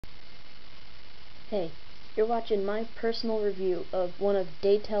Hey, you're watching my personal review of one of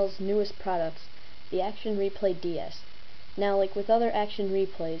Daytel's newest products, the Action Replay DS. Now, like with other Action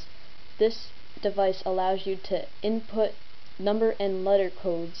Replays, this device allows you to input number and letter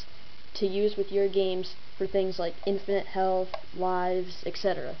codes to use with your games for things like infinite health, lives,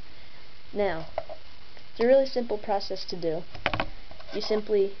 etc. Now, it's a really simple process to do. You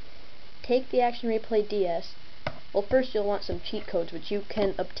simply take the Action Replay DS. Well, first you'll want some cheat codes, which you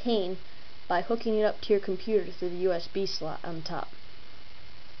can obtain by hooking it up to your computer through the USB slot on top.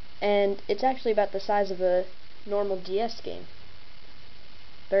 And it's actually about the size of a normal DS game.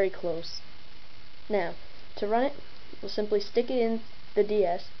 Very close. Now, to run it, we'll simply stick it in the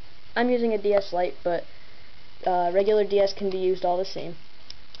DS. I'm using a DS Lite, but regular DS can be used all the same.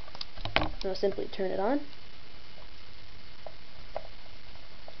 I'll simply turn it on.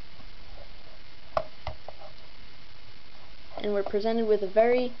 And we're presented with a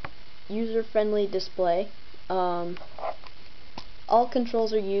very user-friendly display. All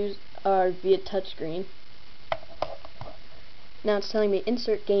controls are via touchscreen. Now it's telling me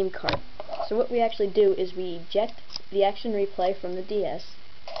insert game cart. So what we actually do is we eject the Action Replay from the DS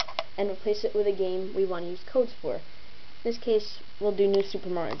and replace it with a game we want to use codes for. In this case, we'll do New Super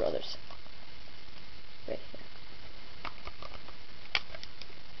Mario Brothers. Right here.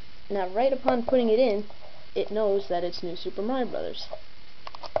 Now, right upon putting it in, it knows that it's New Super Mario Brothers.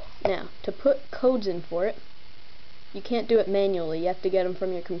 Now, to put codes in for it, you can't do it manually, you have to get them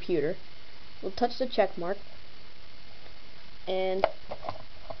from your computer. We'll touch the check mark, and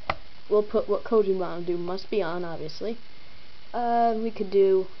we'll put what code we want to do. Must be on, obviously. We could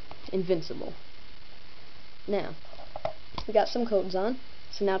do invincible. Now, we got some codes on,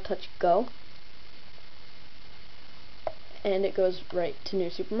 so now touch go, and it goes right to New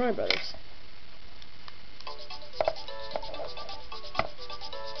Super Mario Brothers.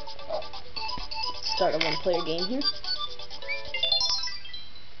 Start a one-player game here.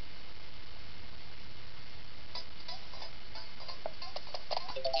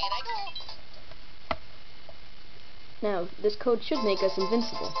 Now, this code should make us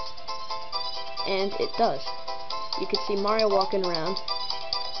invincible. And it does. You can see Mario walking around.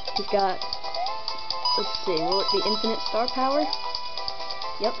 He's got, let's see, will it be infinite star power?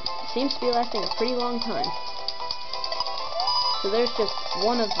 Yep, it seems to be lasting a pretty long time. So there's just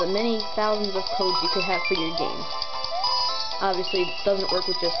one of the many thousands of codes you could have for your game. Obviously, it doesn't work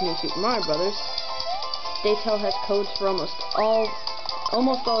with just New Super Mario Brothers. Daytel has codes for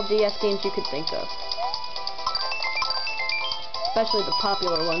almost all DS games you could think of. Especially the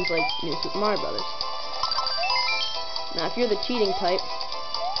popular ones like New Super Mario Brothers. Now, if you're the cheating type,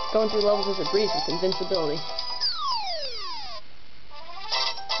 going through levels is a breeze with invincibility.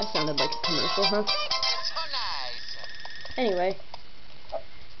 That sounded like a commercial, huh? Anyway,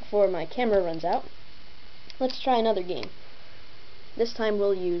 before my camera runs out, let's try another game. This time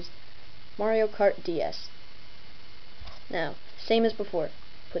we'll use Mario Kart DS. Now, same as before.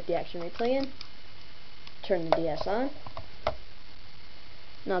 Put the Action Replay in, turn the DS on,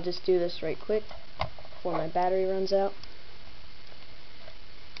 and I'll just do this right quick before my battery runs out.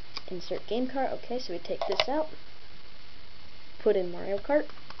 Insert game cart. Okay, so we take this out, put in Mario Kart,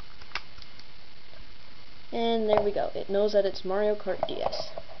 and there we go. It knows that it's Mario Kart DS.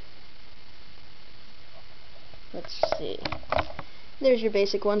 Let's see. There's your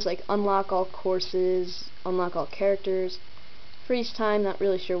basic ones like unlock all courses, unlock all characters, freeze time. Not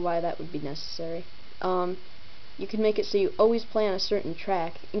really sure why that would be necessary. You can make it so you always play on a certain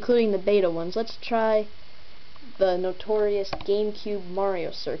track, including the beta ones. Let's try the notorious GameCube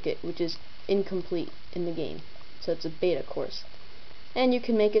Mario circuit, which is incomplete in the game. So it's a beta course. And you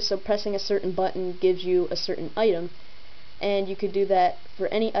can make it so pressing a certain button gives you a certain item, and you could do that for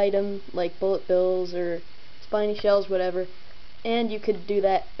any item like bullet bills or spiny shells, whatever, and you could do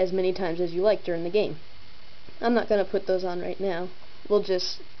that as many times as you like during the game. I'm not going to put those on right now. We'll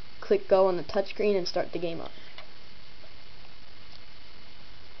just click go on the touchscreen and start the game up.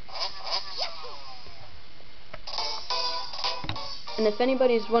 And if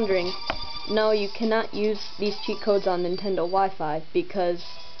anybody's wondering, no, you cannot use these cheat codes on Nintendo Wi-Fi because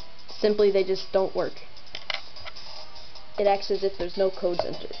simply they just don't work. It acts as if there's no codes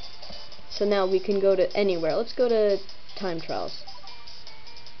entered. So now we can go to anywhere. Let's go to time trials.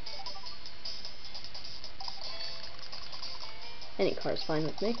 Any car is fine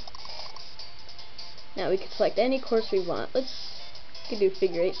with me. Now we can select any course we want. We could do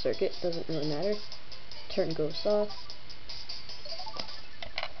figure 8 circuit, doesn't really matter. Turn goes off.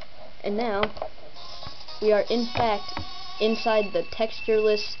 And now, we are in fact inside the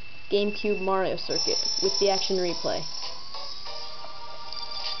textureless GameCube Mario circuit with the Action Replay.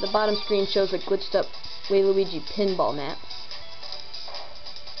 The bottom screen shows a glitched up Waluigi pinball map.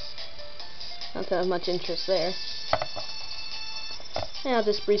 Not that I have much interest there. And I'll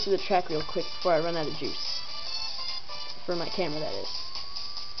just breeze through the track real quick before I run out of juice. For my camera, that is.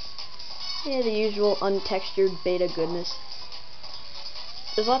 Yeah, the usual untextured beta goodness.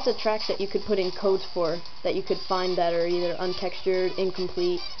 There's lots of tracks that you could put in codes for that you could find that are either untextured,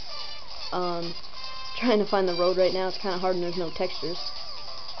 incomplete. Trying to find the road right now, it's kind of hard and there's no textures.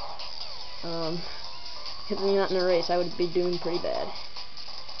 If I'm not in a race, I would be doing pretty bad.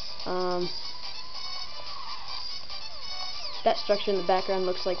 That structure in the background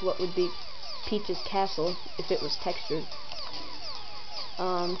looks like what would be Peach's castle if it was textured.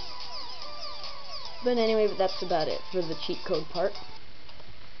 But anyway, that's about it for the cheat code part.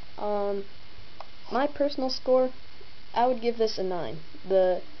 My personal score, I would give this a 9.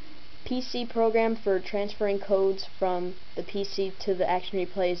 The PC program for transferring codes from the PC to the Action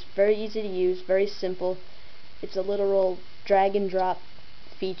Replay is very easy to use, very simple. It's a literal drag and drop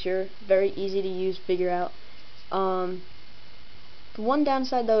feature, very easy to use, figure out. The one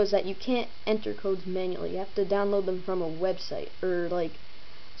downside though is that you can't enter codes manually. You have to download them from a website or like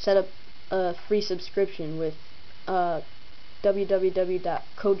set up a free subscription with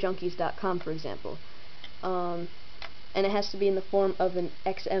www.codejunkies.com, for example. And it has to be in the form of an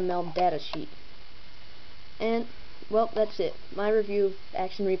XML data sheet. And well, that's it. My review of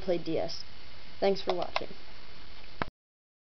Action Replay DS. Thanks for watching.